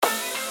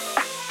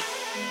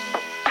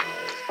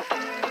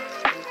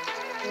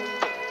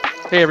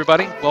Hey,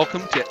 everybody.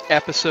 Welcome to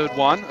episode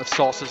 1 of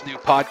Salsa's new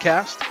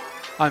podcast.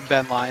 I'm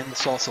Ben Lyon with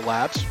Salsa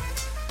Labs.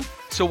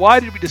 So, why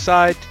did we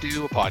decide to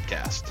do a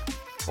podcast?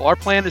 Well, our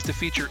plan is to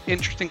feature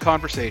interesting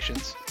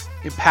conversations,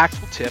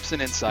 impactful tips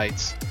and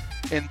insights,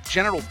 and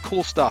general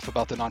cool stuff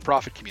about the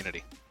nonprofit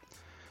community.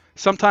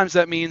 Sometimes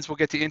that means we'll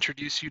get to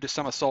introduce you to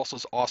some of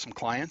Salsa's awesome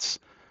clients.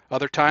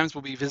 Other times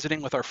we'll be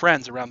visiting with our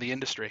friends around the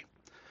industry.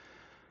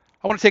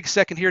 I want to take a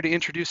second here to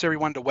introduce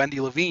everyone to Wendy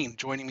Levine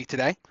joining me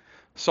today,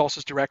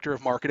 Salsa's Director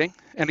of Marketing.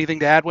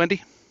 Anything to add,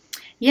 Wendy?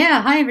 Yeah,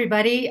 hi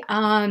everybody.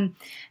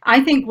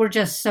 I think we're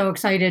just so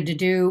excited to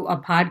do a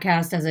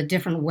podcast as a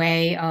different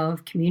way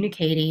of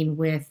communicating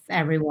with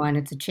everyone.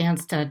 It's a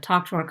chance to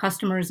talk to our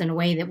customers in a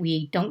way that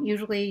we don't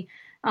usually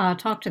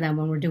talk to them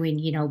when we're doing,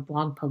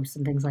 blog posts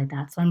and things like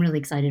that. So I'm really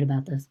excited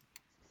about this.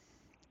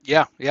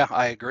 Yeah,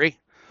 I agree.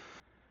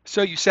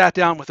 So you sat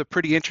down with a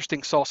pretty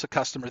interesting salsa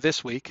customer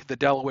this week, the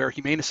Delaware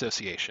Humane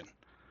Association.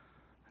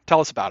 Tell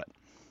us about it.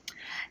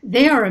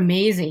 They are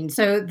amazing.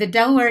 So the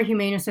Delaware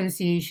Humane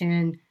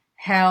Association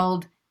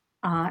held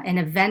an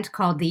event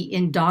called the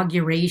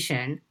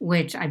Indauguration,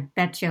 which I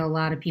bet you a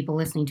lot of people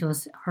listening to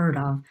us heard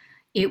of.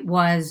 It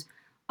was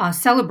a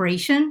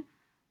celebration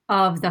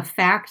of the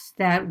fact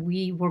that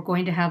we were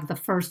going to have the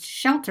first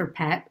shelter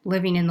pet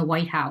living in the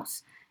White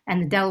House.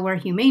 And the Delaware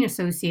Humane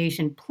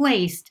Association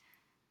placed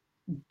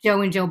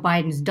Joe and Joe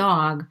Biden's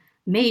dog,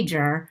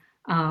 Major,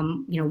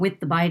 with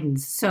the Bidens.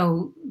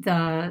 So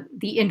the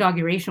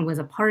inauguration was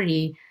a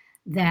party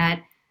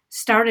that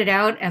started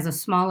out as a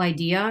small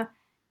idea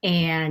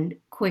and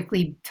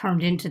quickly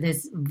turned into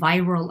this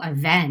viral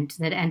event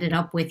that ended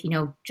up with,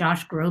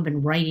 Josh Groban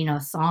writing a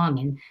song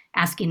and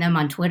asking them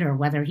on Twitter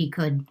whether he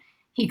could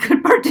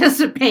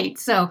participate.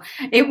 So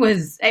it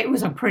was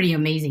a pretty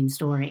amazing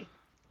story.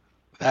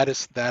 That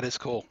is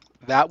cool.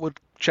 That would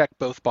check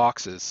both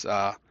boxes.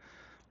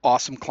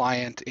 Awesome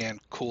client and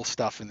cool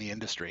stuff in the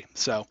industry.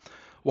 So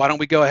why don't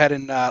we go ahead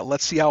and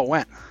let's see how it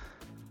went.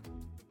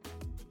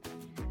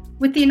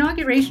 With the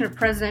inauguration of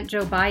President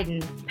Joe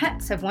Biden,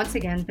 pets have once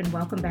again been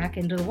welcomed back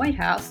into the White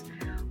House.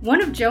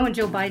 One of Joe and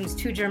Joe Biden's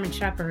 2 German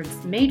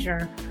Shepherds,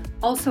 Major,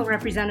 also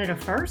represented a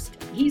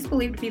first. He's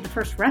believed to be the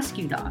first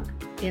rescue dog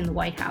in the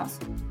White House.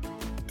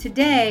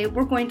 Today,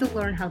 we're going to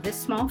learn how this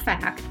small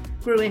fact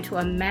grew into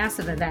a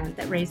massive event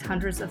that raised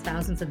hundreds of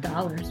thousands of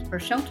dollars for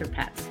shelter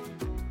pets.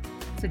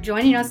 So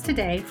joining us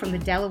today from the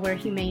Delaware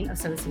Humane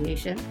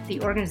Association, the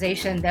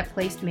organization that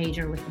placed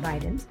Major with the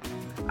Bidens,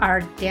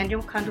 are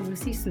Daniel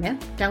Condalucci Smith,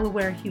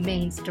 Delaware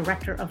Humane's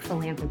Director of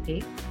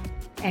Philanthropy,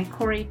 and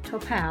Corey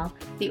Topal,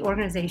 the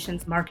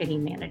organization's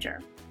marketing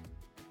manager.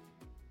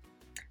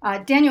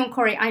 Daniel and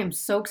Corey, I am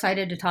so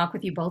excited to talk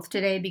with you both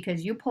today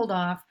because you pulled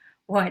off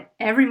what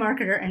every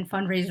marketer and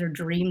fundraiser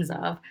dreams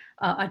of,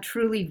 a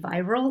truly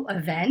viral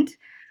event.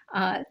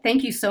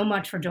 Thank you so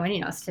much for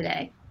joining us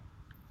today.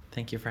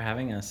 Thank you for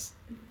having us.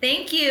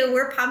 Thank you.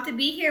 We're pumped to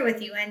be here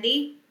with you,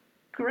 Wendy.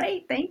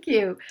 Great, thank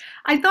you.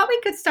 I thought we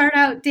could start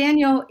out,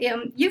 Daniel,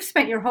 you've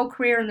spent your whole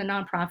career in the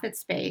nonprofit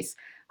space.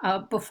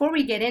 Before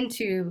we get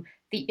into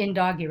the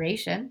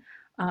inauguration,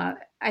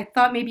 I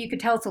thought maybe you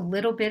could tell us a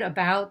little bit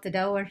about the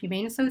Delaware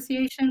Humane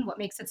Association, what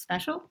makes it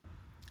special?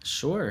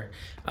 Sure.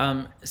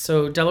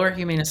 So Delaware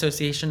Humane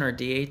Association, or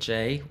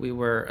DHA, we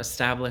were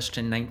established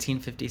in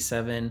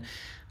 1957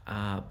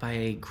 by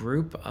a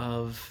group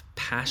of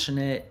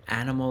passionate,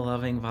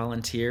 animal-loving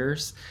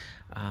volunteers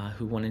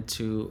who wanted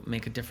to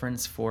make a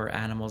difference for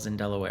animals in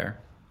Delaware.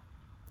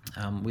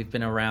 We've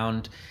been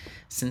around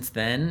since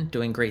then,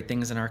 doing great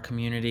things in our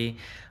community.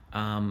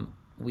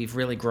 We've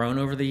really grown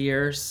over the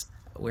years.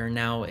 We're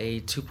now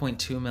a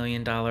 $2.2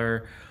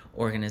 million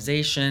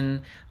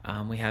organization.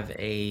 We have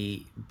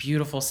a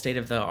beautiful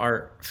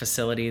state-of-the-art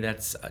facility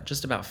that's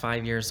just about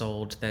 5 years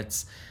old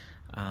that's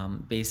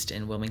based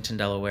in Wilmington,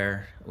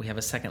 Delaware. We have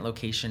a second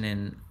location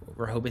in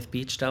Rehoboth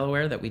Beach,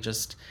 Delaware that we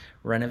just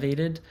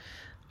renovated.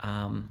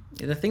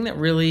 The thing that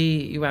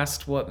really, you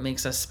asked what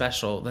makes us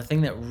special, the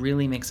thing that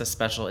really makes us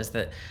special is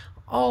that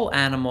all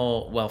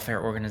animal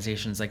welfare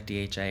organizations like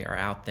DHA are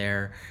out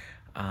there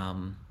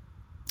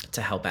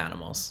to help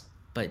animals.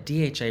 But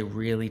DHA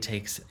really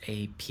takes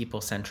a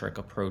people-centric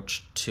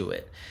approach to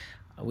it.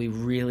 We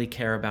really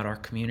care about our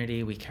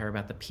community. We care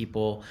about the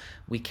people.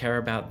 We care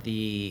about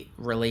the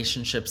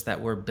relationships that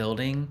we're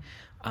building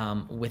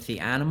with the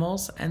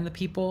animals and the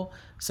people.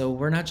 So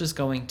we're not just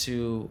going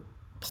to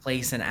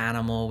place an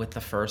animal with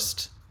the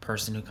first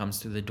person who comes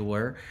through the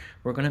door.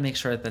 We're going to make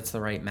sure that that's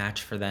the right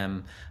match for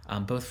them,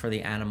 both for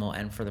the animal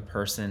and for the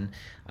person.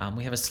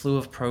 We have a slew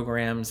of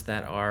programs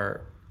that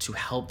are to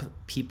help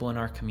people in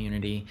our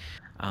community.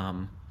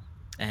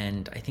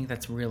 And I think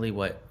that's really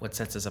what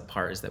sets us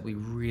apart, is that we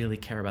really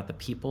care about the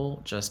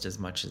people just as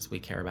much as we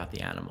care about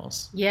the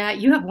animals. Yeah,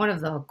 you have one of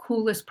the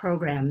coolest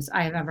programs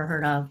I have ever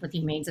heard of with the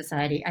Humane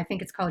Society. I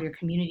think it's called your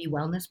Community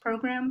Wellness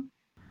Program.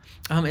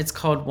 It's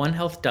called One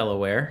Health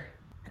Delaware.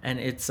 And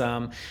it's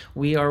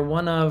we are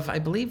one of, I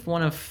believe,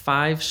 one of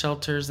 5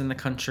 shelters in the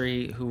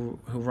country who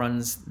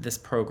runs this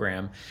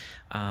program,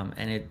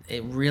 and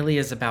it really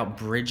is about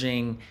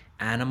bridging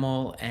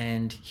animal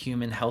and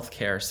human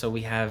healthcare. So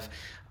we have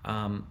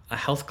a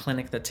health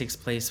clinic that takes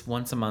place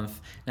once a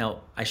month.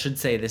 Now, I should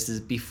say this is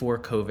before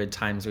COVID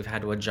times. We've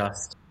had to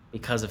adjust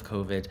because of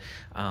COVID,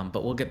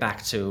 but we'll get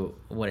back to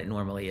what it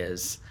normally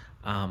is.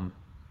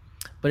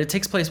 But it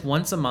takes place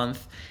once a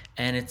month,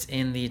 and it's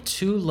in the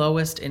 2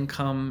 lowest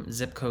income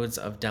zip codes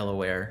of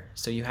Delaware.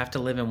 So you have to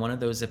live in one of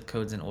those zip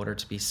codes in order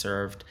to be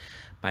served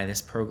by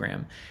this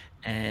program.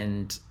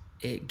 And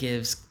it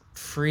gives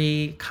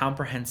free,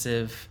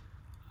 comprehensive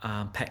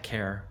pet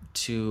care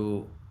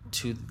to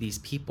these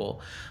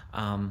people,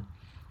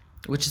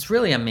 which is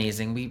really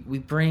amazing. We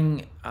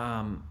bring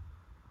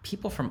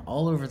people from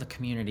all over the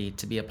community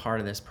to be a part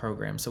of this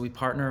program. So we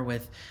partner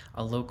with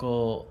a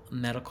local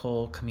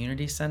medical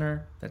community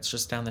center that's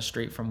just down the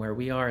street from where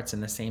we are. It's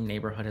in the same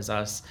neighborhood as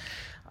us.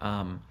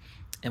 And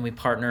we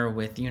partner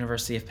with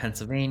University of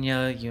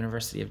Pennsylvania,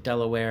 University of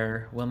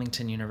Delaware,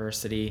 Wilmington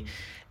University,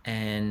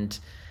 and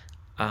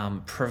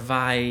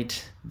provide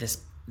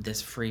this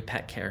free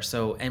pet care.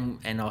 So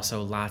and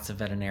also lots of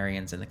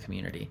veterinarians in the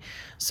community.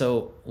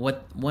 So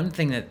one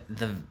thing that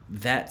the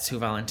vets who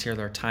volunteer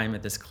their time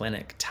at this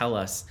clinic tell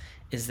us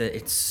is that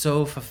it's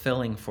so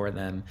fulfilling for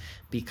them,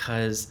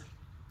 because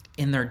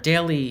in their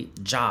daily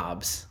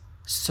jobs,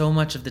 so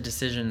much of the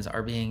decisions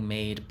are being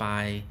made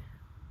by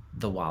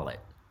the wallet.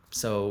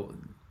 So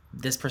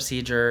this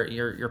procedure,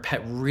 your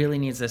pet really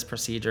needs this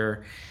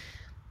procedure,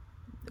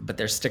 but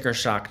there's sticker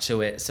shock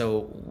to it,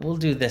 so we'll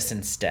do this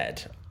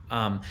instead.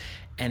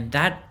 And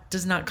that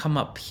does not come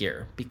up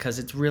here, because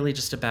it's really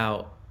just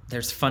about,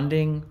 there's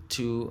funding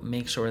to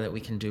make sure that we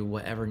can do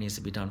whatever needs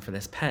to be done for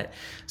this pet.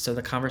 So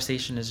the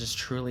conversation is just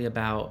truly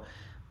about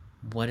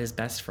what is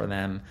best for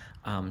them.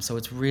 So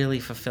it's really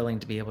fulfilling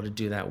to be able to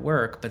do that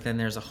work. But then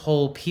there's a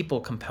whole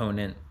people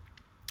component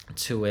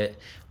to it,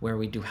 where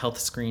we do health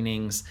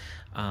screenings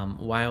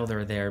while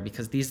they're there,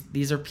 because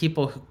these are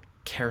people who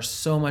care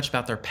so much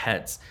about their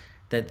pets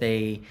that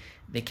they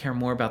care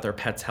more about their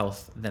pet's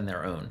health than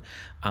their own.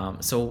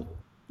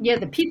 Yeah,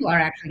 the people are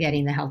actually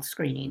getting the health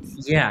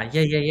screenings. Yeah.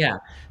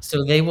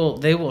 So they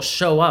will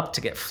show up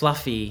to get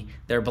Fluffy,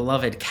 their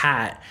beloved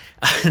cat,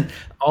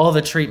 all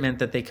the treatment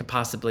that they could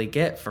possibly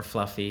get for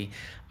Fluffy.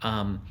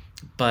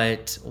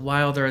 But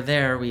while they're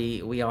there,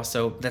 we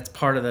also, that's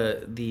part of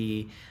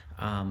the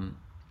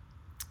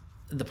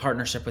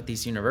partnership with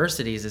these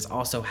universities, is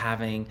also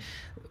having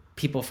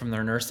people from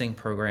their nursing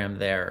program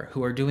there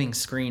who are doing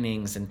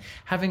screenings and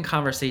having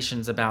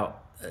conversations about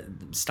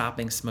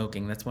stopping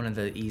smoking. That's one of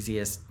the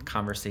easiest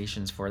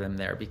conversations for them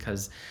there,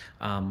 because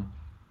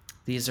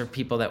these are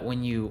people that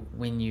when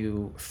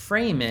you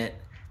frame it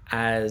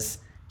as,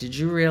 did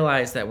you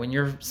realize that when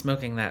you're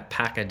smoking that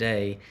pack a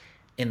day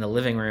in the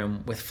living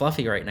room with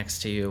Fluffy right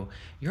next to you,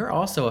 you're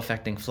also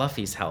affecting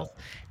Fluffy's health?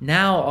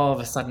 Now all of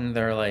a sudden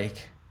they're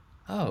like,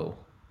 oh,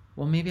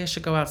 well, maybe I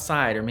should go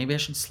outside, or maybe I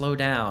should slow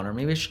down, or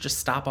maybe I should just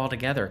stop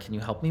altogether. Can you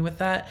help me with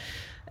that?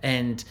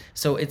 And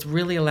so it's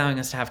really allowing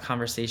us to have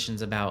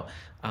conversations about,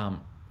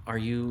 are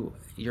you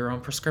your own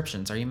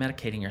prescriptions? Are you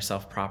medicating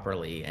yourself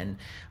properly? And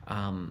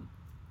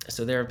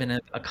so there have been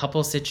a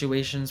couple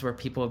situations where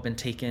people have been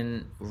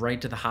taken right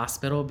to the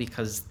hospital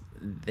because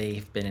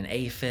they've been an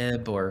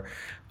AFib, or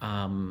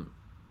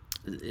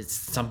it's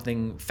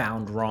something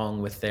found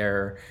wrong with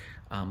their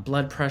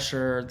blood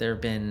pressure. There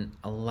have been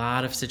a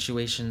lot of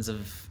situations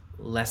of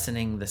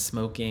lessening the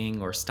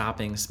smoking or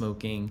stopping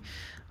smoking,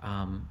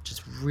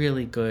 just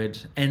really good,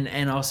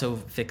 and also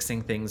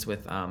fixing things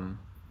with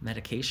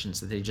medications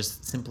that they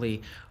just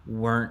simply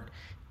weren't.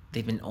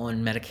 They've been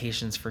on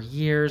medications for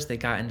years. They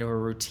got into a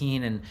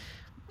routine and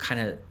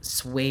kind of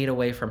swayed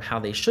away from how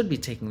they should be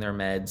taking their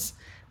meds.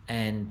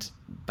 And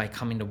by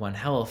coming to One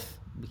Health,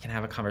 we can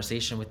have a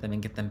conversation with them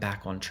and get them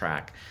back on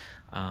track,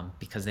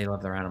 because they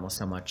love their animals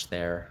so much.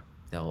 They'll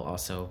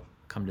also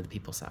come to the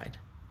people side.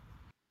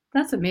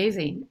 That's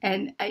amazing.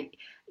 And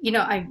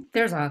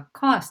there's a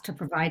cost to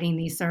providing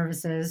these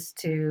services,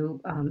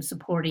 to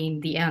supporting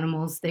the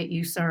animals that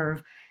you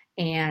serve.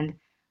 And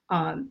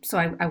so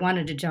I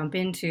wanted to jump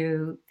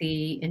into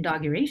the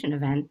inauguration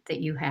event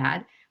that you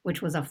had,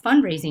 which was a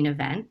fundraising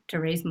event to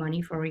raise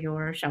money for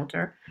your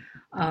shelter.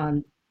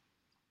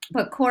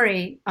 But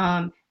Corey,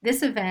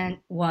 this event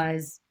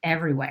was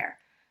everywhere.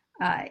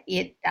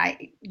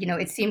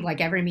 It seemed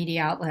like every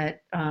media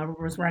outlet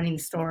was running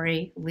the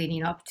story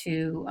leading up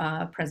to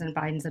President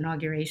Biden's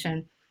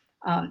inauguration.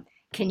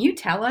 Can you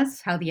tell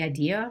us how the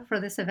idea for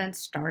this event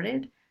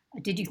started?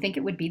 Did you think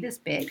it would be this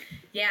big?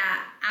 Yeah,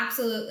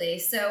 absolutely.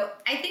 So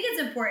I think it's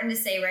important to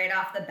say right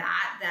off the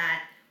bat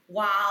that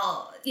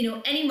while,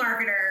 any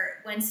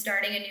marketer, when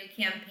starting a new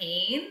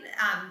campaign,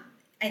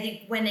 I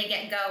think when they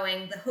get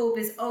going, the hope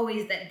is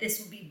always that this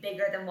will be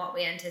bigger than what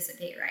we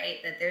anticipate, right?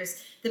 That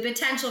there's the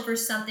potential for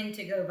something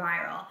to go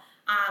viral.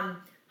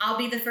 I'll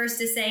be the first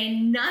to say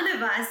none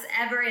of us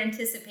ever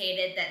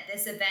anticipated that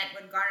this event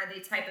would garner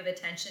the type of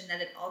attention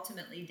that it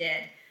ultimately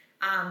did.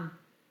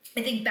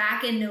 I think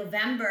back in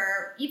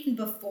November, even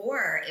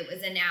before it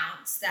was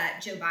announced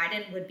that Joe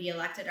Biden would be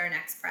elected our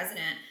next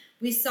president,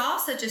 we saw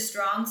such a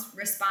strong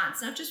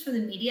response, not just from the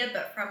media,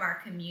 but from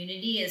our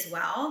community as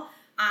well.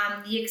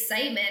 The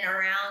excitement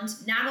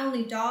around not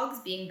only dogs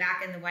being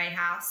back in the White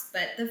House,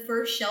 but the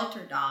first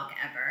shelter dog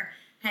ever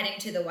heading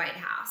to the White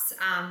House.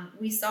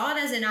 We saw it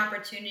as an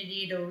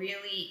opportunity to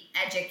really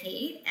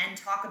educate and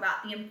talk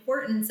about the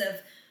importance of,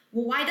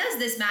 well, why does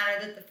this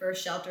matter that the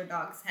first shelter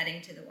dog's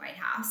heading to the White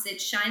House?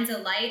 It shines a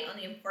light on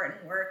the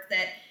important work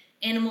that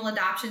animal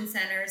adoption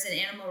centers and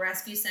animal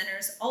rescue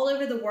centers all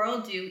over the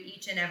world do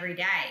each and every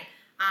day.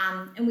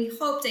 And we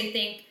hoped, I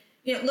think,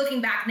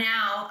 looking back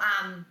now,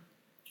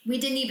 we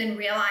didn't even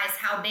realize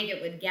how big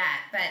it would get,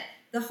 but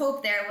the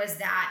hope there was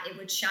that it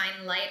would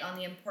shine light on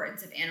the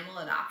importance of animal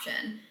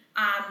adoption.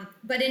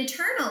 But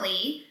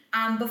internally,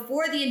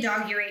 before the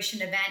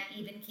inauguration event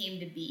even came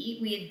to be,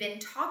 we had been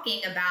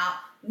talking about,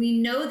 we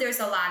know there's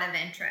a lot of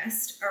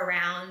interest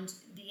around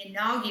the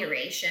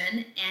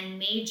inauguration and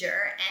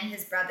Major and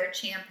his brother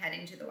Champ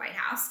heading to the White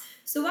House.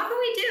 So what can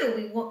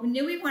we do? We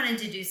knew we wanted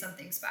to do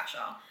something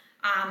special.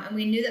 And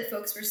we knew that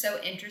folks were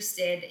so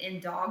interested in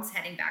dogs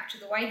heading back to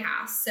the White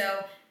House.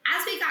 So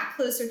as we got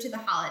closer to the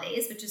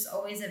holidays, which is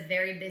always a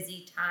very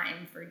busy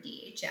time for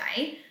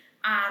DHA,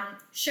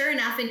 sure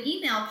enough, an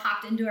email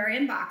popped into our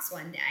inbox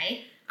one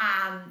day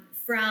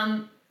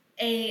from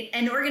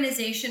an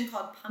organization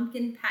called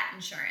Pumpkin Pet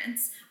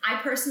Insurance.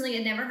 I personally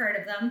had never heard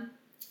of them.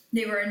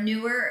 They were a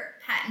newer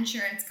pet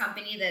insurance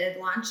company that had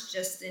launched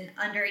just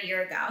under a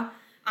year ago,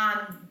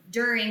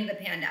 during the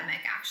pandemic,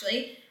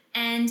 actually.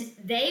 And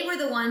they were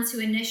the ones who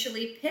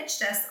initially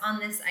pitched us on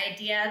this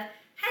idea of,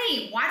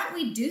 hey, why don't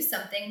we do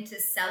something to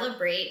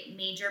celebrate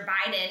Major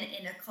Biden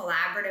in a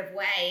collaborative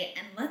way,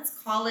 and let's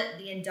call it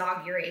the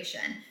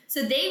inauguration.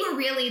 So they were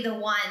really the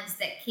ones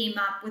that came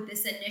up with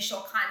this initial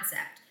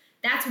concept.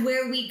 That's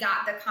where we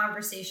got the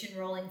conversation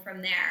rolling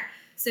from there.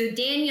 So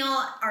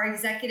Daniel, our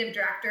executive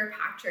director,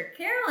 Patrick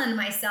Carroll, and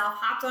myself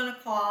hopped on a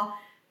call,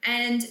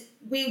 and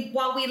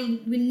while we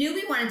knew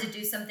we wanted to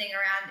do something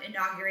around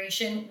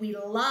inauguration, we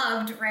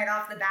loved right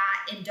off the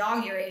bat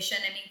inauguration.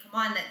 I mean, come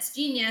on, that's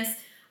genius.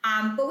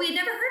 But we had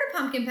never heard of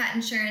Pumpkin Pet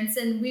Insurance,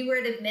 and we were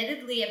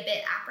admittedly a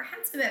bit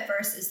apprehensive at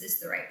first. Is this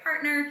the right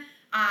partner?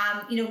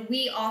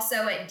 We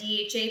also at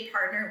DHA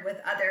partner with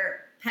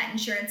other pet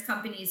insurance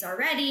companies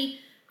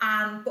already,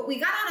 but we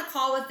got on a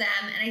call with them,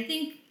 and I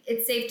think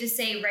it's safe to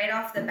say right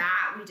off the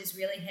bat, we just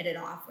really hit it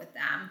off with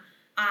them.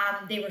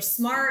 They were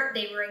smart,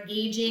 they were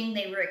engaging,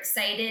 they were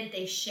excited,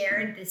 they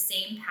shared the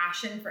same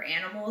passion for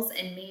animals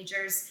and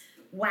Major's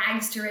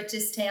wags to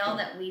riches tail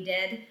that we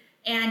did.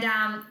 And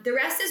the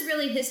rest is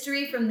really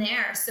history from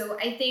there. So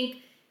I think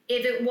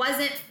if it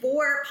wasn't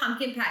for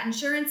Pumpkin Pet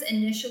Insurance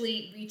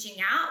initially reaching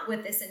out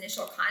with this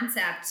initial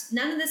concept,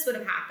 none of this would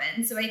have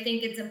happened. So I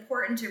think it's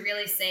important to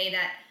really say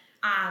that,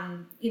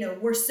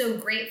 we're so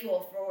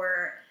grateful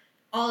for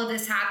all of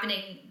this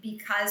happening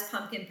because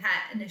Pumpkin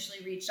Pet initially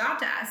reached out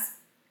to us.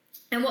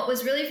 And what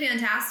was really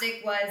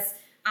fantastic was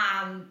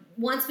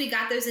once we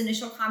got those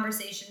initial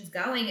conversations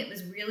going, it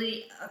was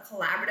really a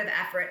collaborative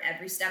effort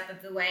every step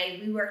of the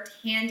way. We worked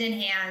hand in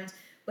hand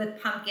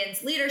with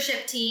Pumpkin's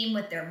leadership team,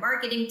 with their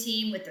marketing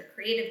team, with their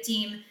creative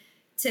team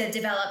to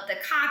develop the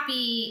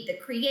copy, the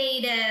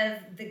creative,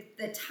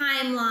 the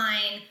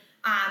timeline.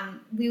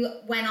 We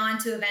went on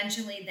to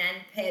eventually then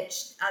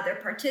pitch other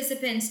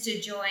participants to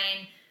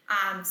join,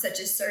 such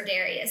as Sir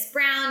Darius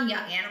Brown,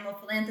 young animal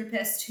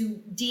philanthropist who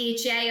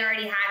DHA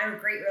already had a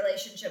great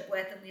relationship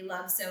with and we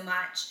love so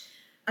much.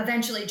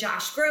 Eventually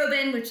Josh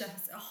Groban, which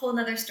is a whole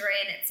nother story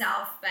in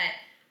itself. But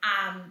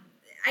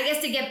I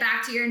guess to get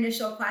back to your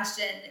initial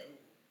question,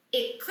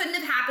 it couldn't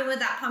have happened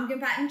without Pumpkin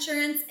Pet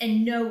Insurance.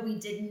 And no, we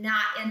did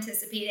not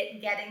anticipate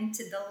it getting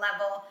to the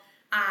level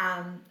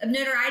of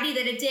notoriety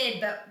that it did.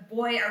 But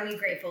boy, are we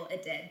grateful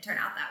it did turn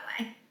out that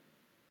way.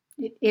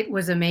 It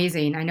was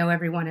amazing. I know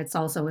everyone at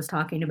Salsa was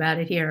talking about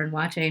it here and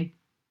watching.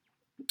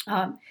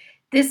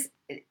 This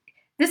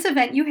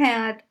event you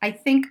had, I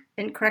think,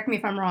 and correct me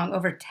if I'm wrong,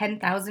 over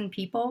 10,000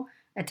 people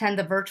attend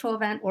the virtual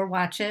event or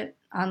watch it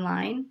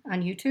online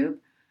on YouTube.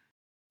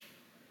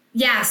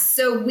 Yes,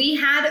 so we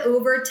had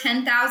over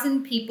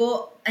 10,000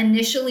 people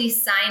initially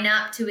sign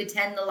up to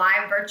attend the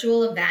live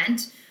virtual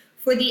event.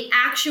 For the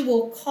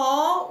actual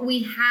call,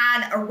 we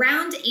had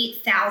around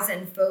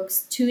 8,000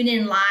 folks tune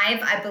in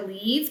live, I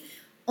believe,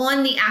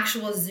 on the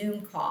actual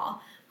Zoom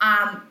call.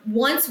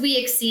 Once we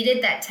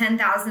exceeded that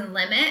 10,000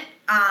 limit,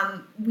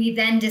 we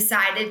then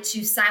decided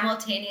to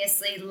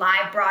simultaneously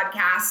live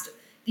broadcast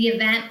the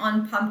event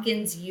on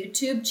Pumpkin's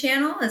YouTube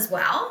channel as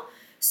well.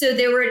 So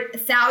there were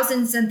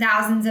thousands and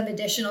thousands of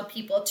additional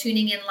people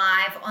tuning in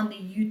live on the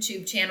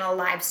YouTube channel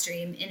live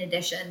stream in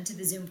addition to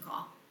the Zoom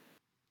call.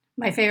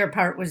 My favorite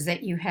part was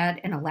that you had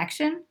an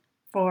election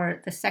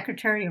for the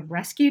Secretary of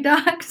Rescue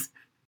Dogs.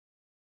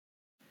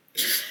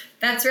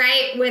 That's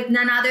right, with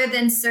none other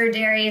than Sir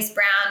Darius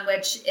Brown,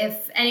 which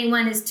if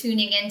anyone is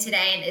tuning in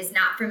today and is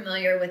not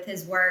familiar with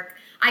his work,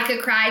 I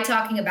could cry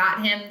talking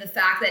about him. The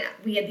fact that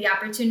we had the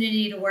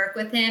opportunity to work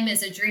with him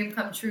is a dream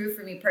come true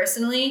for me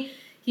personally.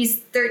 He's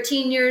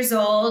 13 years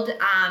old.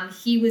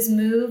 He was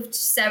moved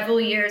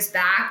several years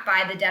back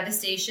by the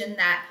devastation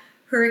that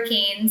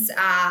hurricanes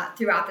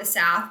throughout the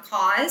South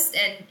caused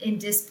and in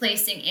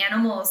displacing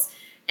animals.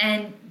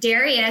 And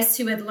Darius,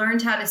 who had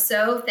learned how to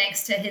sew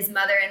thanks to his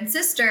mother and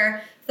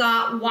sister,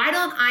 thought, why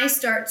don't I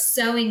start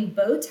sewing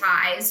bow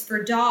ties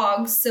for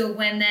dogs so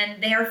when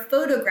then they're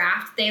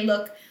photographed, they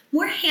look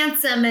more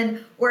handsome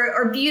and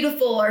or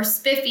beautiful or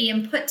spiffy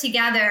and put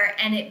together,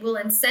 and it will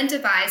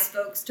incentivize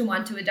folks to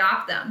want to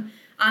adopt them.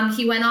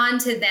 He went on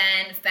to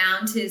then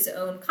found his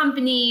own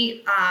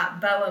company,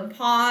 Bow and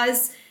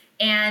Paws,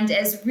 and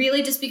has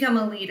really just become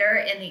a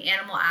leader in the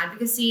animal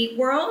advocacy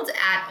world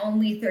at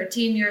only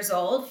 13 years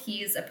old.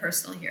 He's a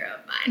personal hero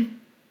of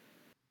mine.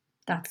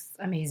 That's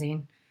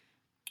amazing.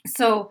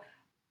 So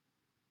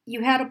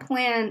you had a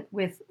plan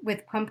with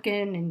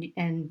Pumpkin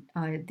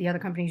and the other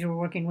companies you were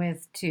working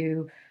with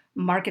to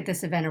market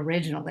this event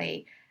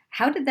originally.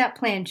 How did that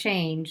plan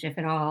change, if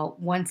at all,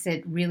 once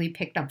it really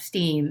picked up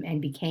steam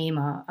and became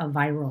a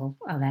viral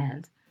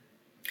event?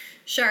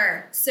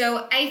 Sure.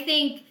 So I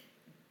think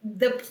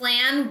the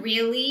plan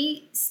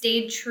really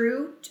stayed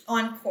true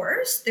on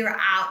course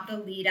throughout the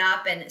lead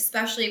up, and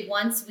especially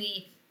once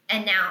we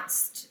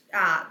announced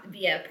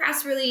via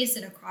press release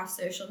and across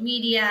social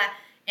media,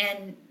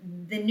 and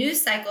the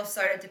news cycle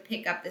started to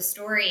pick up the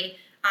story.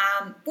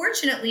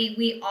 Fortunately,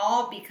 we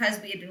all, because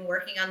we had been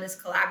working on this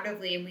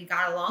collaboratively and we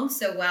got along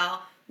so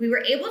well, we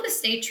were able to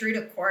stay true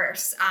to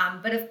course.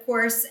 But of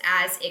course,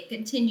 as it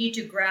continued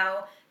to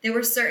grow, there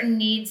were certain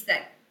needs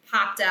that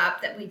popped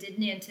up that we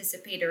didn't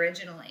anticipate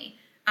originally.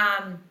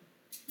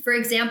 For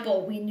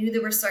example, we knew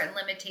there were certain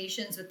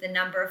limitations with the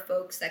number of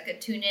folks that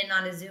could tune in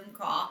on a Zoom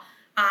call.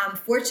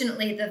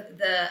 Fortunately,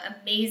 the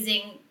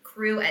amazing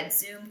crew at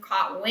Zoom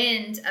caught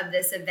wind of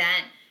this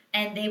event,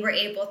 and they were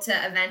able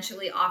to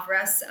eventually offer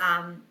us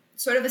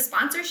sort of a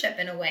sponsorship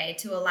in a way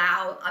to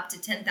allow up to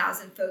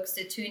 10,000 folks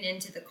to tune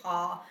into the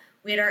call.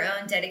 We had our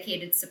own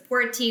dedicated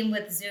support team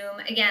with Zoom.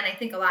 Again, I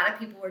think a lot of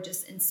people were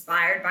just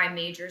inspired by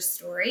Major's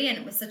story, and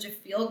it was such a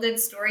feel-good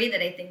story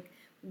that I think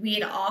we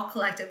had all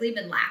collectively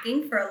been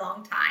lacking for a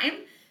long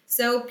time.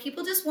 So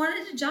people just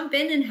wanted to jump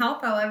in and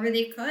help however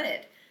they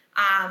could.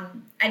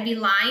 I'd be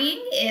lying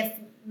if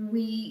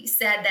we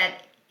said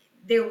that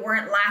there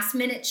weren't last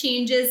minute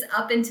changes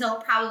up until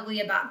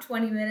probably about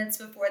 20 minutes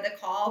before the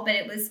call, but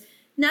it was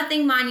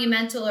nothing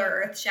monumental or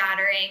earth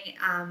shattering.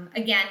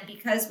 Again,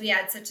 because we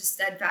had such a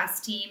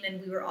steadfast team and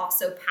we were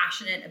also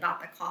passionate about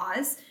the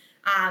cause,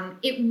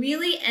 it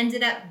really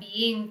ended up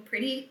being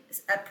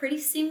a pretty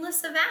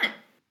seamless event.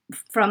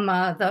 From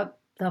the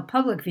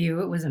public view,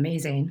 it was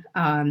amazing.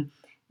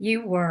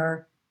 You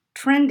were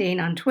trending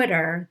on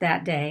Twitter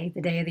that day,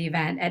 the day of the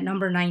event, at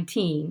number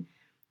 19.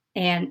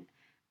 And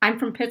I'm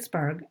from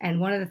Pittsburgh, and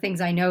one of the things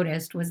I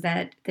noticed was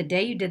that the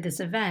day you did this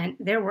event,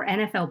 there were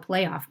NFL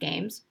playoff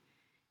games,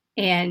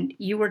 and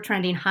you were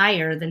trending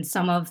higher than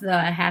some of the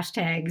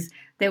hashtags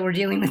that were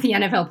dealing with the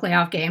NFL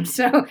playoff games.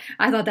 So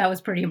I thought that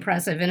was pretty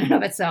impressive in and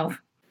of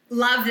itself.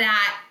 Love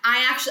that.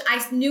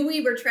 I knew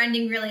we were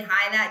trending really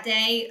high that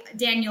day.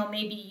 Daniel,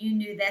 maybe you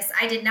knew this.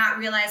 I did not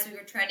realize we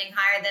were trending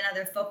higher than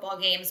other football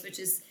games, which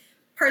is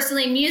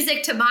personally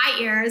music to my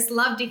ears.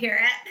 Love to hear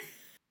it.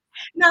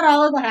 Not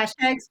all of the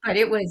hashtags, but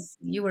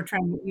you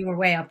were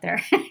way up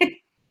there.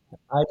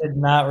 I did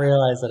not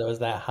realize that it was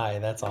that high.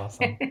 That's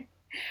awesome.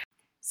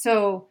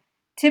 So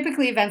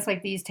typically events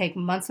like these take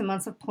months and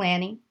months of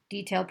planning,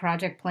 detailed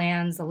project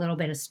plans, a little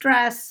bit of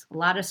stress, a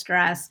lot of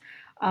stress.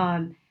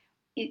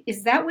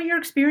 Is that what your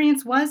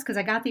experience was? Because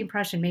I got the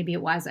impression maybe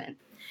it wasn't.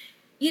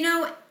 You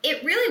know,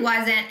 it really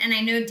wasn't. And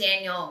I know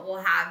Daniel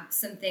will have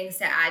some things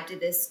to add to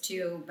this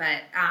too,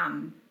 but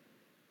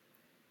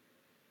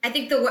I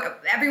think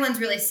everyone's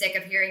really sick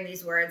of hearing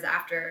these words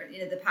after,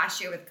 the past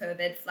year with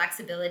COVID,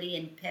 flexibility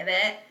and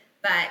pivot,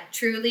 but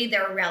truly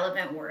they're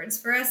relevant words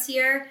for us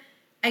here.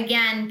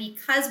 Again,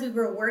 because we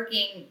were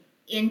working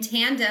in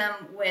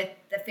tandem with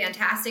the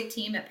fantastic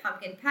team at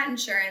Pumpkin Pet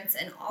Insurance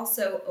and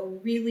also a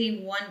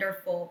really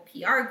wonderful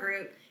PR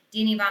group,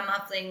 Deanie Von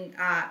Muffling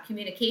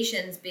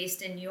Communications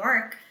based in New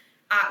York,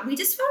 we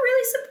just felt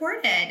really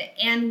supported,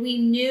 and we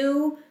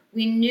knew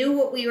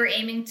what we were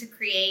aiming to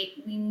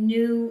create. We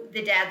knew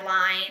the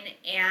deadline,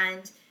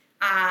 and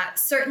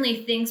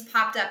certainly things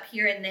popped up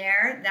here and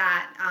there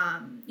that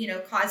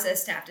caused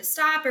us to have to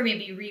stop or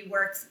maybe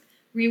rework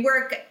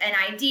an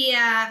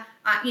idea.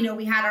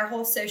 We had our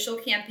whole social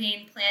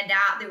campaign planned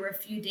out. There were a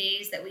few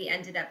days that we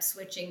ended up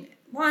switching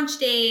launch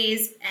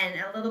days and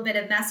a little bit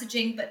of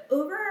messaging, but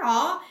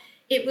overall,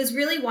 it was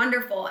really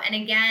wonderful. And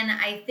again,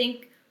 I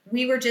think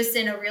we were just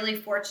in a really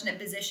fortunate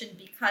position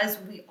because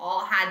we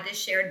all had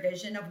this shared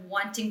vision of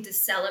wanting to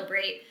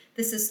celebrate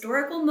this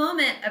historical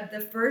moment of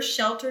the first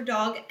shelter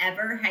dog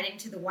ever heading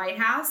to the White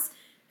House.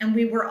 And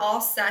we were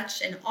all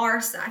such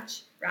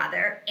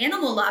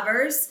animal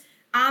lovers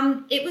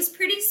it was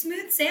pretty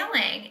smooth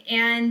sailing.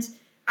 And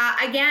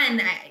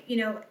again,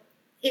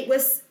 it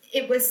was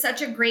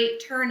such a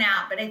great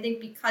turnout. But I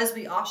think because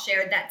we all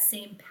shared that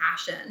same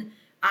passion,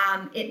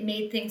 it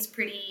made things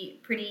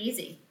pretty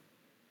easy.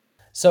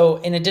 So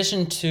in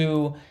addition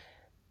to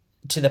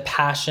the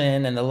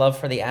passion and the love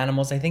for the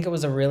animals, I think it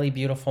was a really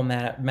beautiful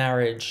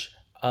marriage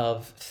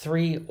of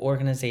three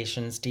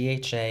organizations: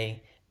 DHA,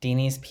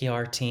 Deanie's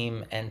PR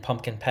team, and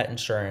Pumpkin Pet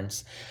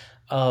Insurance.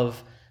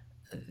 Of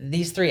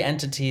these three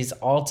entities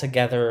all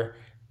together,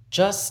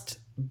 just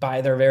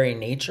by their very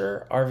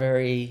nature, are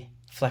very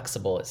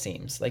flexible, it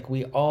seems. Like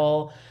we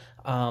all,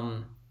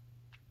 some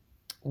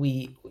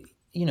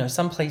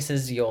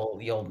places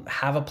you'll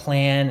have a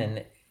plan,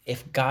 and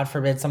if God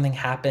forbid something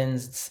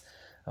happens, it's,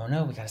 oh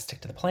no, we got to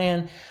stick to the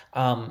plan.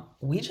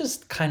 We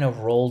just kind of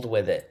rolled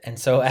with it. And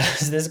so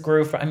as this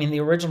grew, the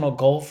original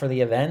goal for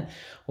the event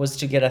was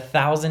to get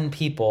 1,000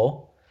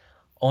 people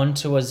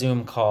onto a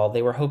Zoom call.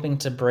 They were hoping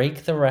to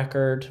break the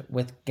record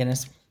with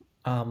the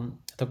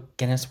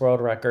Guinness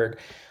World Record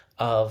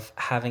of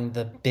having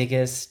the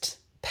biggest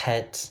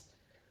pet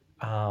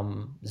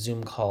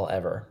Zoom call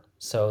ever.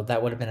 So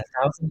that would have been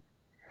 1,000.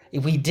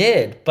 We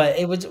did, but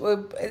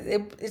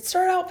it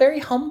started out very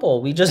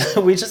humble. We just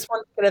wanted to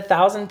get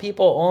 1,000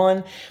 people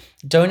on,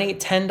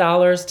 donate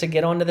 $10 to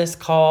get onto this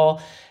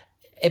call.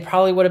 It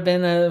probably would have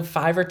been a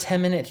 5 or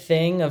 10 minute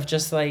thing of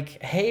just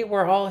like, hey,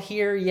 we're all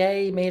here,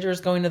 yay,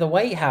 Major's going to the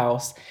White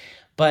House.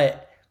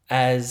 But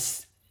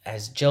as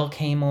Jill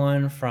came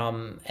on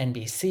from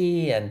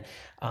NBC and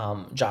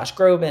Josh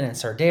Groban and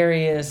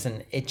Sardarius,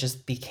 and it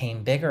just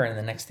became bigger. And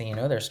the next thing you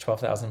know, there's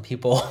 12,000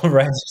 people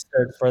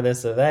registered for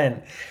this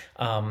event.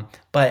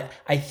 But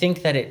I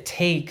think that it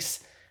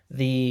takes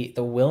the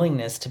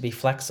willingness to be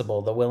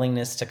flexible, the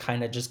willingness to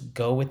kind of just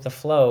go with the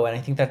flow. And I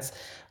think that's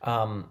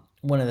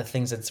one of the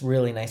things that's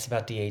really nice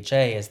about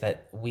DHA is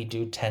that we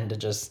do tend to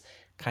just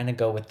kind of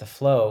go with the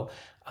flow.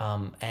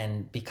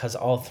 And because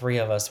all three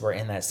of us were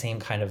in that same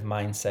kind of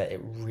mindset,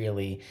 it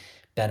really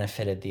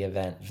benefited the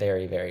event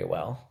very, very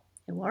well.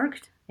 It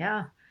worked.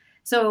 Yeah.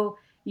 So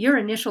your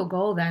initial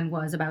goal then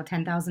was about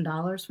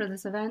 $10,000 for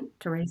this event,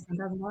 to raise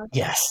 $10,000?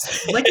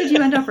 Yes. What did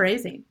you end up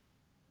raising?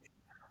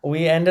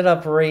 We ended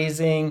up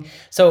raising,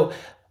 so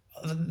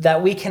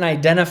that we can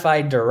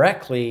identify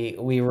directly,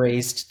 we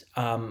raised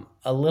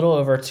a little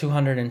over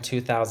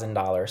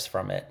 $202,000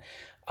 from it,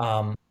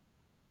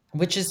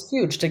 which is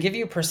huge. To give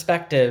you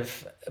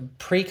perspective,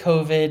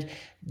 pre-COVID,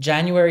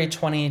 January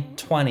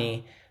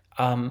 2020,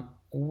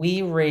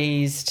 we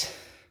raised,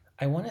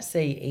 I want to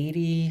say,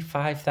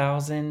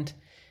 $85,000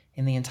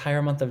 in the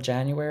entire month of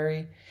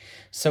January.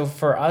 So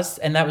for us,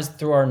 and that was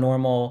through our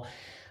normal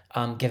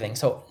giving.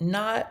 So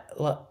not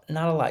a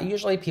lot.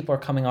 Usually people are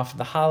coming off of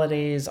the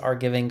holidays, our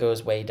giving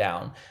goes way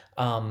down.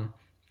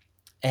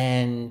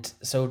 And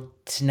so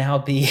to now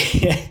be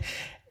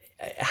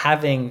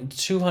having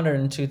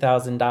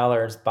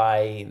 $202,000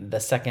 by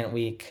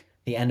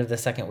the end of the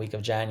second week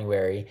of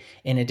January,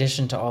 in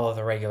addition to all of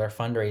the regular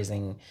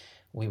fundraising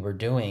we were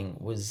doing,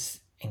 was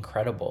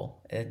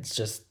incredible. It's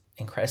just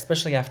incredible,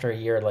 especially after a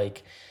year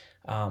like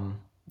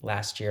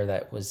last year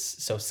that was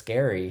so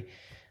scary.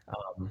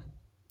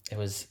 It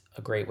was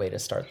a great way to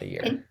start the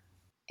year.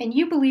 And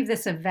you believe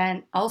this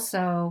event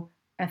also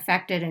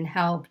affected and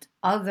helped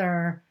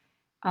other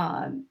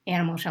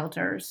animal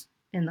shelters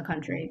in the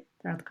country,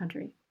 throughout the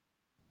country?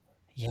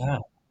 Yeah.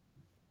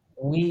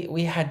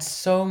 We had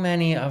so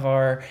many of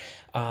our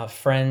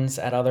friends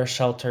at other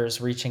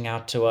shelters reaching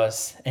out to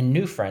us, and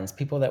new friends,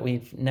 people that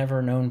we've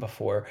never known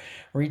before,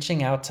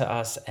 reaching out to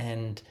us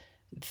and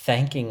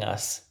thanking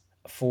us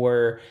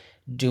for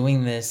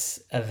doing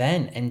this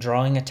event and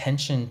drawing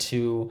attention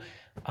to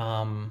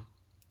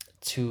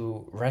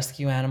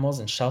rescue animals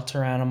and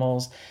shelter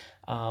animals.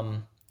 I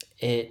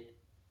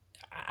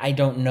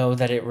don't know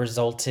that it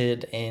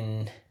resulted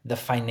in the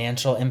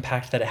financial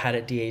impact that it had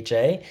at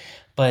DHA,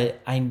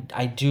 but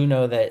I do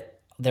know that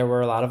there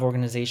were a lot of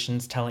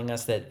organizations telling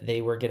us that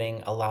they were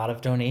getting a lot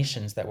of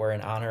donations that were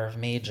in honor of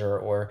Major,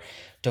 or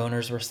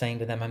donors were saying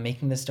to them, I'm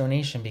making this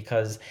donation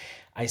because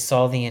I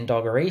saw the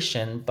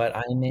inauguration, but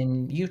I'm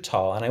in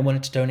Utah and I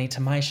wanted to donate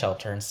to my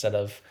shelter instead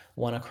of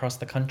one across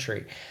the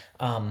country.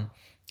 And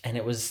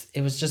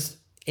it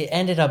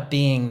ended up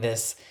being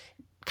this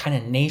kind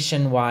of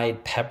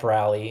nationwide pep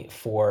rally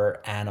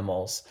for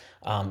animals,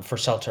 for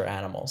shelter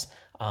animals.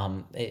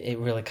 It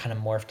really kind of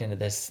morphed into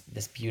this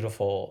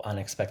beautiful,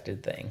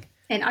 unexpected thing.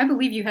 And I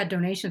believe you had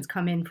donations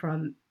come in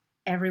from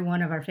every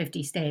one of our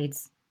 50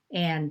 states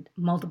and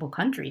multiple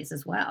countries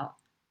as well.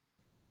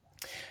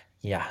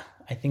 Yeah,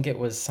 I think it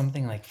was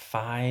something like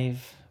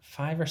five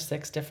or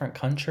six different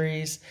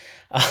countries,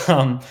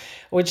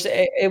 which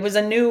it was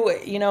a new,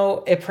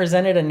 it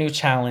presented a new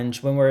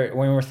challenge when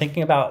we're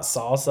thinking about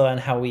Salsa and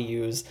how we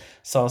use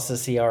Salsa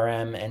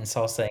CRM and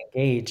Salsa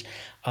Engage.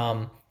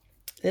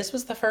 This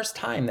was the first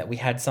time that we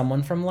had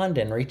someone from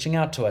London reaching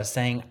out to us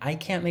saying, I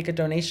can't make a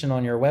donation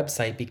on your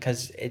website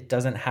because it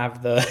doesn't have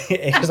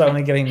it's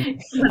only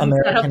giving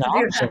American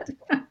options.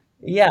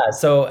 Yeah,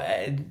 so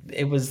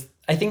it was,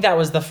 I think that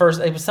was the first.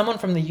 It was someone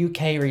from the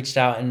UK reached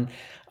out and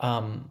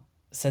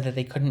said that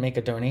they couldn't make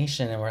a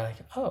donation, and we're like,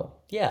 oh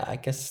yeah, I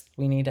guess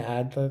we need to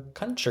add the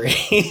country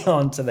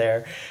onto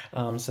there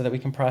so that we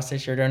can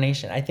process your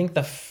donation. I think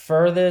the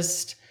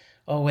furthest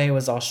away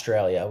was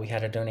Australia. We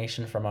had a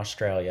donation from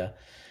Australia,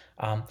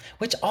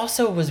 which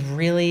also was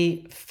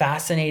really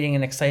fascinating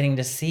and exciting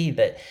to see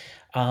that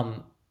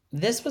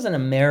this was an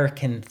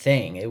American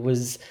thing. It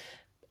was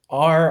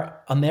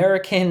our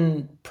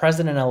American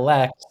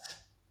president-elect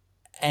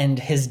and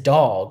his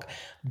dog,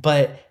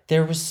 but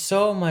there was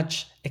so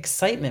much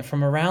excitement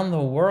from around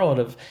the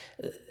world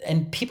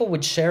and people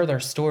would share their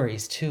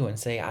stories too and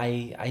say,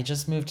 I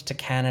just moved to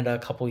Canada a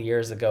couple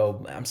years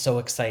ago. I'm so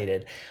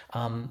excited.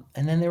 And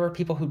then there were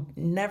people who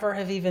never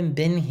have even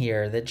been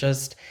here that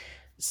just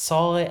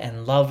saw it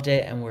and loved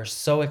it and were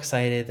so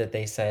excited that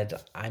they said,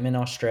 I'm in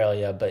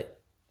Australia, but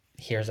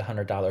here's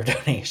 $100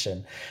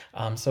 donation.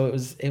 So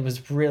it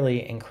was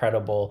really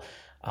incredible,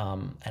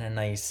 and a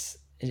nice.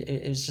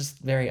 It was just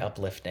very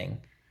uplifting.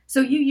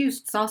 So you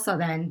used Salsa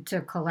then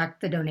to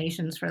collect the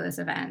donations for this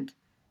event.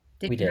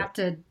 We Did you did. have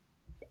to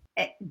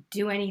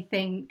do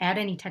anything, add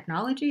any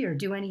technology or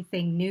do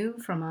anything new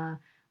from a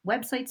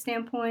website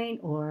standpoint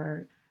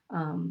or,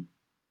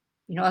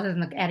 other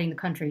than adding the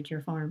country to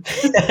your farm?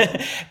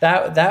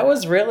 That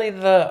was really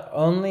the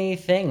only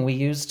thing. We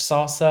used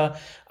Salsa.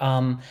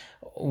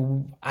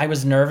 I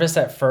was nervous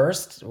at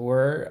first.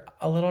 We're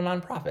a little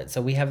nonprofit,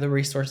 so we have the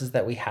resources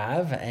that we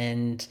have,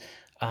 and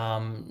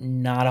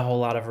not a whole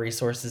lot of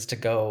resources to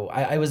go.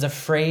 I was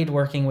afraid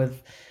working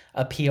with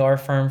a PR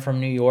firm from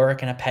New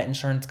York and a pet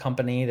insurance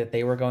company that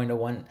they were going to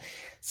want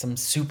some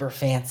super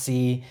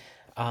fancy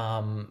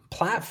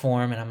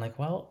platform, and I'm like,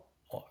 well,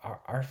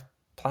 our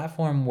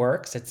platform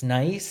works. It's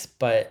nice,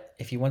 but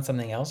if you want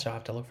something else, you'll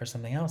have to look for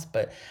something else.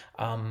 But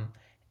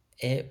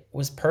it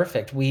was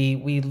perfect.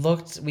 We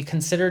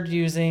considered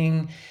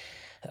using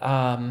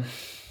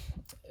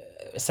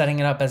setting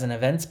it up as an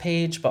events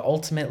page, but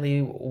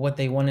ultimately what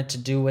they wanted to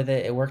do with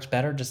it worked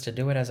better just to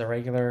do it as a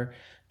regular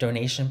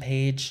donation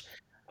page.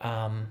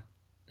 And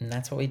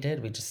that's what we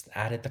did. We just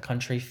added the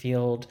country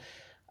field,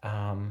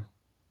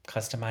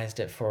 customized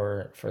it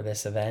for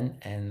this event,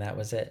 and that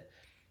was it.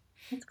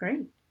 That's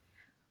great.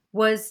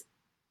 Was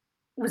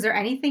there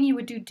anything you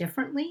would do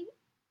differently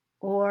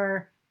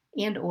or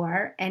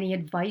any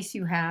advice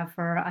you have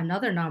for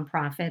another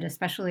nonprofit,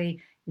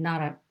 especially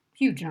not a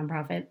huge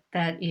nonprofit,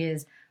 that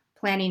is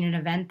planning an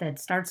event that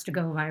starts to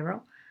go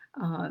viral?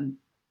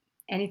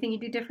 Anything you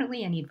do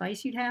differently? Any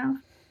advice you'd have?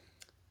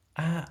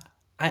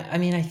 I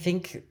mean, I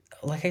think,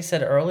 like I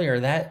said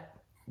earlier, that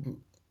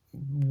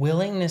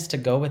willingness to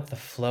go with the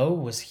flow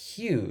was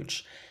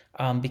huge.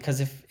 Because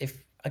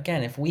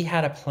if we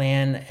had a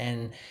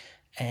plan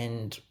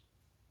and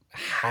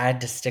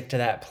had to stick to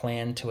that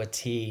plan to a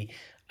T,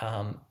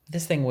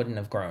 this thing wouldn't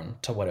have grown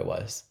to what it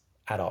was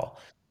at all.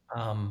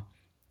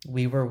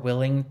 We were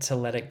willing to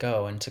let it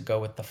go and to go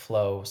with the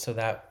flow. So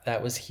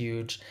that was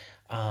huge.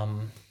 I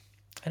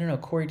don't know,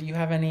 Corey, do you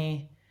have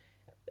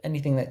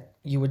anything that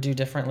you would do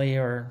differently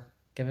or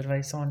give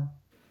advice on?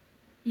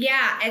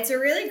 Yeah, it's a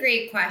really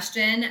great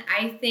question.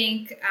 I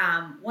think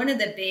one of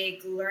the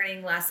big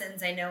learning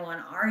lessons I know on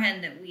our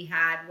end that we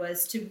had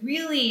was to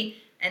really,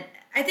 and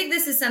I think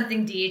this is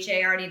something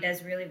DHA already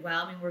does really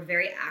well. I mean, we're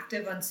very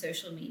active on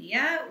social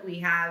media. We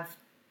have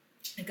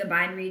a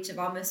combined reach of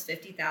almost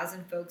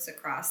 50,000 folks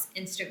across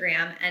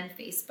Instagram and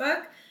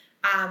Facebook.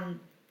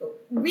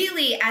 But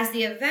really, as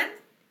the event,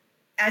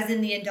 as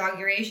in the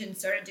inauguration,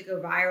 started to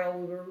go viral,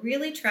 we were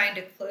really trying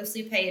to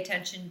closely pay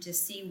attention to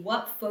see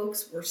what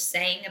folks were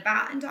saying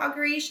about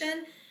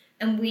inauguration.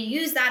 And we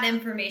use that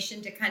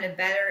information to kind of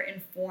better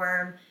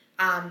inform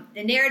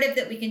the narrative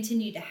that we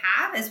continue to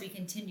have as we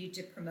continue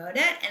to promote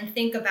it, and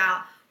think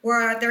about,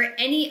 are there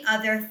any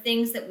other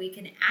things that we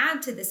can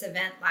add to this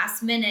event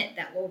last minute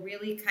that will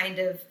really kind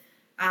of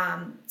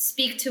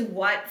speak to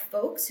what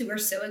folks who are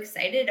so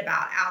excited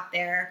about out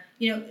there,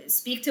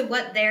 speak to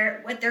what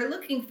they're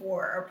looking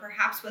for, or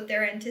perhaps what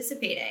they're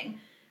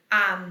anticipating.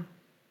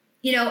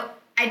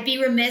 I'd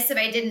be remiss if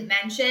I didn't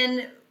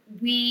mention,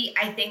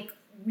 I think,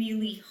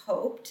 really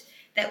hoped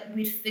that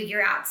we'd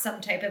figure out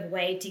some type of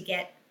way to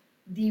get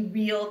the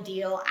real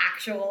deal,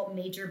 actual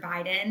Major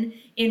Biden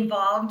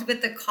involved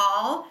with the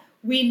call.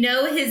 We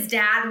know his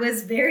dad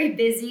was very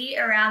busy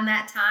around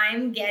that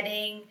time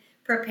getting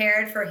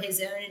prepared for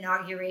his own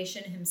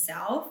inauguration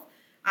himself.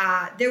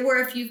 There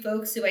were a few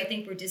folks who I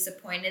think were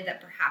disappointed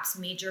that perhaps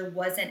Major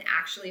wasn't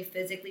actually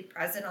physically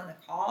present on the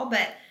call,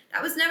 but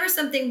that was never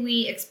something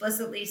we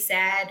explicitly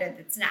said, or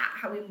that's not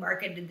how we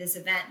marketed this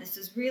event. This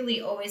was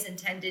really always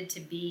intended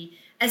to be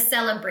a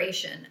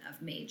celebration of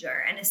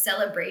Major and a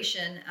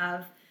celebration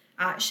of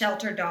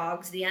shelter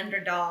dogs, the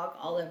underdog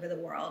all over the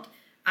world.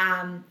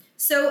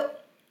 So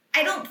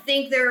I don't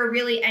think there are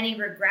really any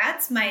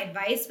regrets. My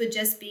advice would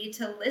just be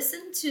to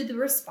listen to the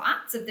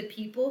response of the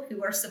people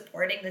who are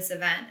supporting this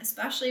event,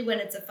 especially when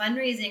it's a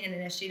fundraising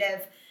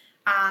initiative.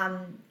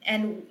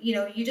 And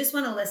you just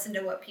want to listen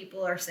to what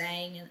people are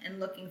saying and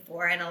looking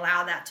for, and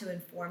allow that to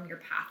inform your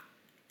path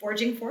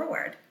forging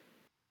forward.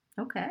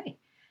 Okay.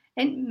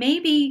 And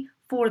maybe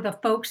for the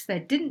folks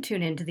that didn't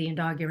tune into the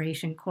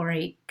inauguration,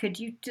 Corey, could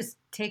you just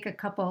take a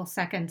couple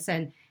seconds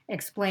and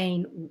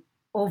explain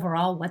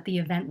overall what the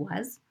event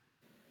was?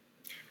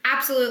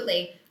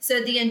 Absolutely.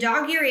 So the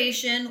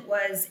inauguration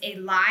was a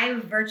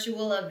live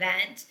virtual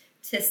event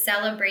to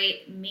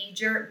celebrate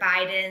Major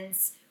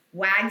Biden's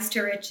Wags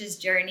to Riches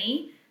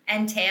journey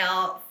and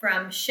tale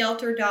from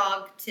shelter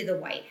dog to the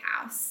White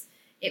House.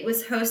 It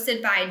was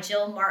hosted by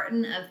Jill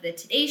Martin of the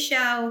Today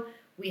Show.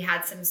 We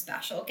had some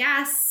special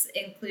guests,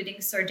 including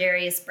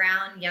Sordarius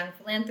Brown, young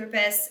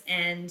philanthropist,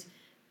 and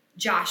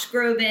Josh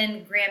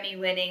Groban,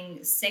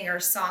 Grammy-winning singer,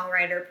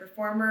 songwriter,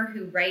 performer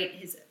who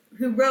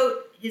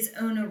wrote his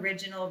own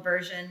original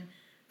version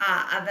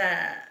of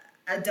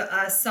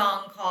a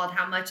song called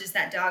 "How Much Is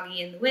That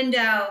Doggy in the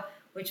Window,"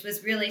 which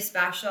was really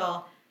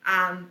special.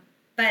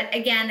 But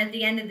again, at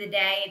the end of the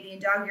day, the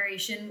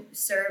inauguration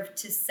served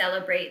to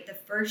celebrate the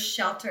first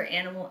shelter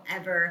animal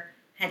ever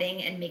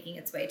heading and making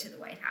its way to the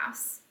White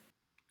House.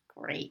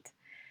 Great.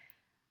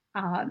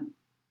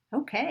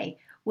 Okay.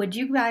 Would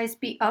you guys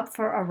be up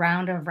for a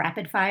round of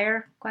rapid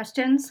fire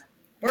questions?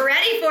 We're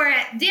ready for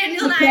it.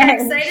 Daniel and I are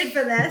excited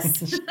for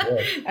this.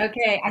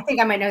 Okay. I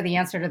think I might know the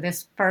answer to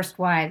this first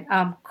one.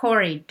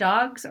 Corey,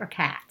 dogs or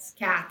cats?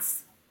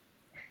 Cats.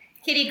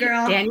 Kitty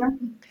girl. Daniel?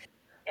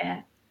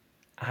 Yeah.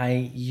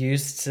 I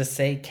used to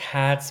say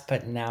cats,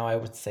 but now I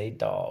would say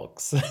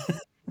dogs.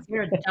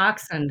 You're a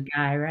dachshund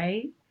guy,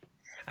 right?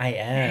 I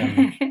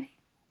am.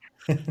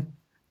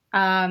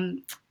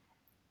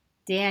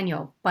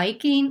 Daniel,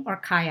 biking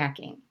or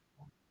kayaking?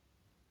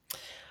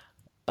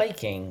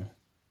 Biking.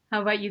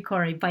 How about you,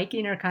 Corey?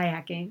 Biking or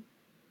kayaking?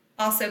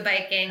 Also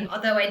biking,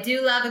 although I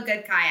do love a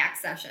good kayak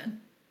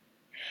session.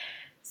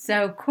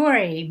 So,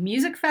 Corey,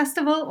 music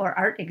festival or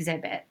art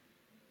exhibit?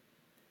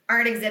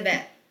 Art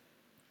exhibit.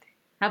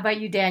 How about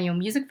you, Daniel?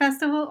 Music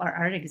festival or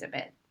art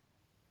exhibit?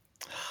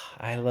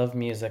 I love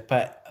music,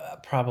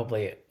 but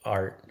probably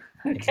art.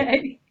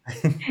 Okay.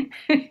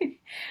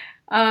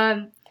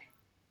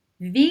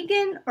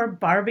 Vegan or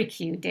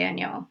barbecue,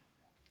 Daniel?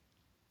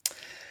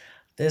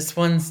 This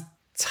one's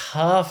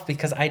tough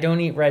because I don't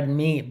eat red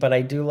meat, but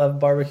I do love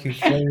barbecue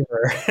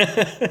flavor.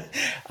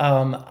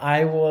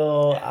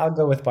 I'll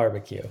go with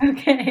barbecue.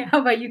 Okay.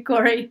 How about you,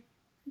 Corey?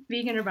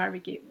 Vegan or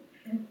barbecue?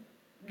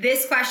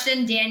 This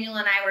question Daniel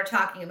and I were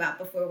talking about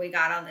before we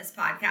got on this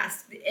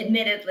podcast,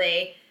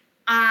 admittedly.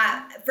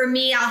 For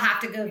me, I'll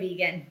have to go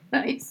vegan.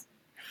 Nice.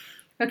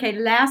 Okay,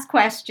 last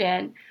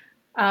question.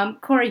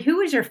 Corey, who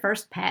was your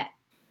first pet?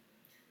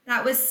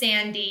 That was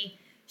Sandy.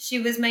 She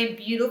was my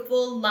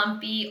beautiful,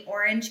 lumpy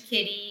orange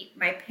kitty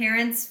my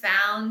parents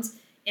found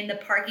in the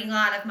parking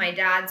lot of my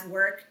dad's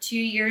work 2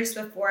 years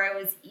before I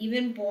was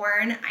even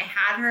born. I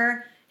had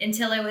her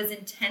until I was in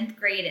 10th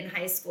grade in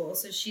high school.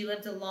 So she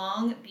lived a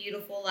long,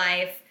 beautiful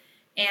life.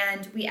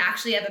 And we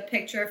actually have a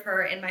picture of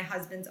her in my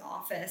husband's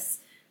office.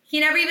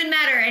 He never even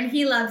met her, and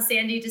he loved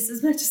Sandy just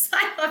as much as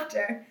I loved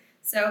her.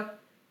 So,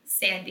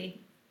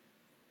 Sandy.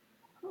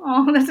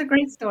 Oh, that's a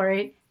great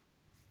story.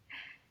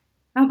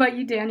 How about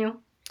you,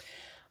 Daniel?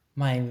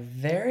 My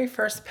very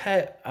first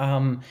pet,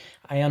 I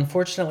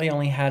unfortunately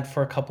only had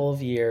for a couple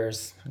of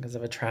years because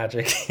of a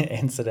tragic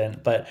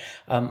incident. But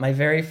my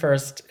very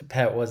first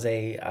pet was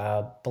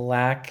a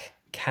black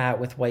cat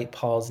with white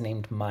paws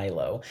named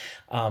Milo.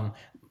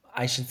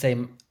 I should say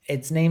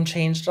its name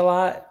changed a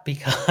lot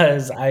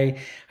because I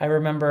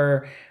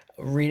remember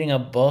reading a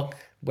book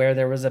where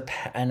there was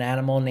an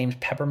animal named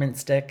Peppermint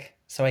Stick.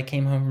 So I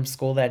came home from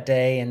school that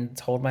day and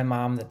told my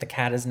mom that the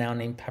cat is now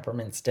named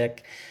Peppermint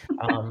Stick.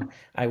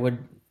 I would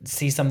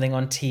see something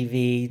on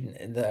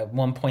TV. At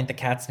one point, the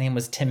cat's name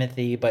was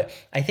Timothy, but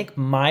I think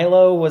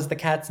Milo was the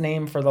cat's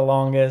name for the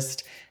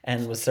longest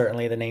and was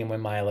certainly the name when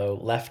Milo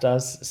left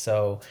us.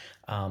 So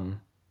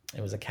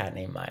it was a cat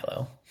named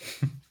Milo.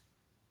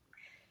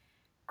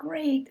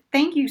 Great.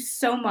 Thank you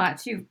so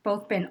much. You've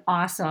both been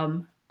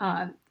awesome.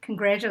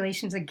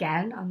 Congratulations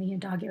again on the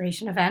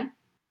inauguration event.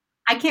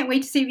 I can't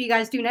wait to see what you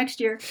guys do next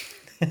year.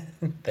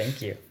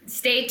 Thank you.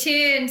 Stay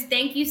tuned.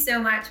 Thank you so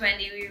much,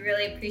 Wendy. We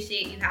really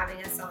appreciate you having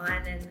us on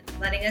and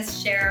letting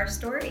us share our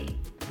story.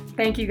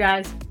 Thank you,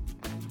 guys.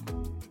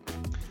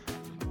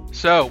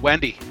 So,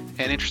 Wendy,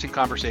 an interesting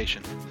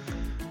conversation.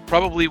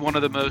 Probably one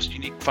of the most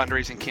unique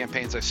fundraising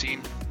campaigns I've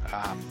seen.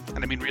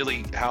 And I mean,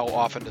 really, how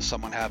often does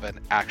someone have an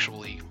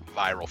actually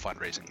viral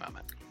fundraising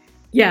moment?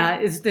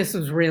 Yeah, this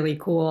was really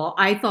cool.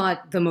 I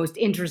thought the most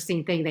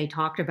interesting thing they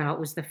talked about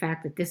was the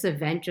fact that this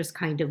event just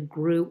kind of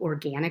grew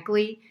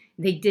organically.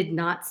 They did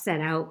not set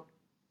out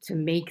to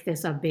make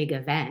this a big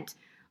event.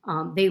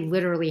 They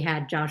literally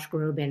had Josh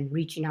Groban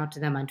reaching out to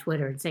them on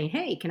Twitter and saying,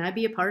 hey, can I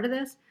be a part of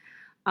this?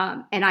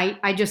 And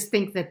I just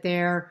think that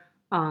their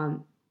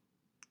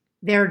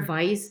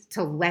advice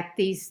to let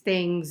these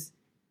things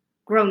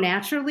grow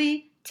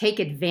naturally,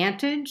 take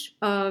advantage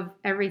of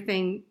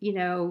everything,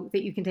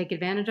 that you can take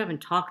advantage of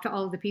and talk to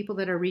all of the people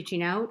that are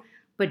reaching out,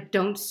 but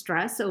don't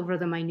stress over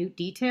the minute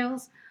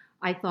details,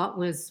 I thought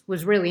was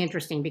really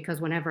interesting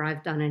because whenever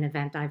I've done an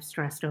event, I've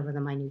stressed over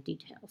the minute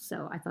details.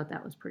 So I thought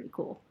that was pretty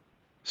cool.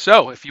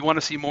 So if you want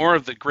to see more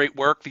of the great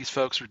work these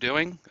folks are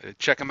doing,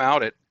 check them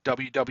out at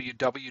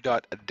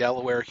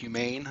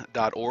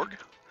www.delawarehumane.org.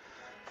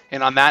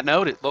 And on that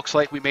note, it looks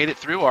like we made it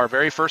through our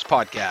very first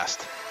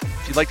podcast.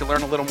 If you'd like to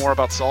learn a little more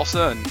about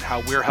Salsa and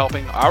how we're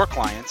helping our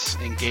clients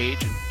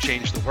engage and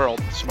change the world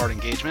with smart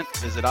engagement,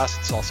 visit us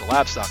at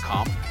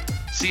salsalabs.com.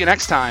 See you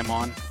next time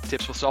on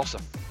Tips with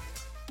Salsa.